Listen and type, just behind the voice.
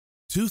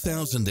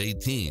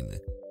2018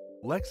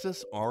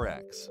 Lexus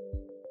RX.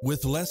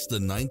 With less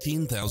than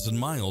 19,000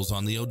 miles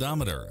on the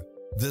odometer,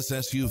 this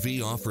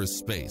SUV offers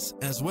space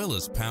as well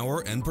as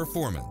power and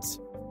performance.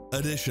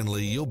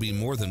 Additionally, you'll be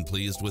more than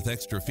pleased with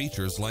extra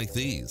features like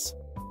these: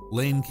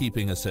 lane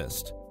keeping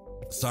assist,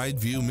 side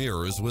view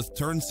mirrors with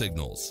turn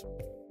signals,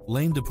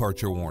 lane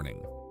departure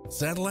warning,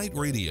 satellite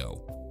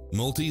radio,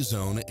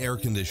 multi-zone air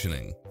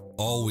conditioning,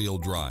 all-wheel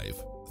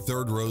drive,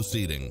 third-row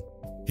seating,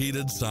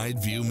 heated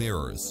side view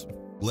mirrors,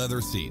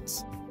 leather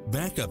seats,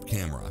 backup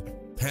camera,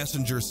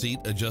 passenger seat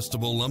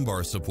adjustable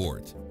lumbar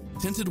support,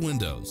 tinted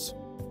windows,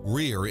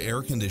 rear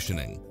air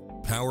conditioning,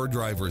 power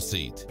driver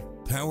seat,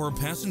 power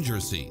passenger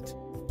seat,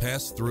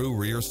 pass-through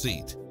rear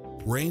seat,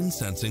 rain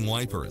sensing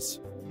wipers,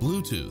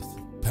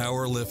 Bluetooth,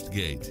 power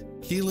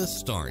liftgate, keyless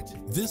start.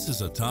 This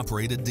is a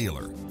top-rated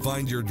dealer.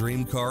 Find your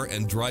dream car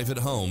and drive it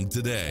home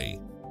today.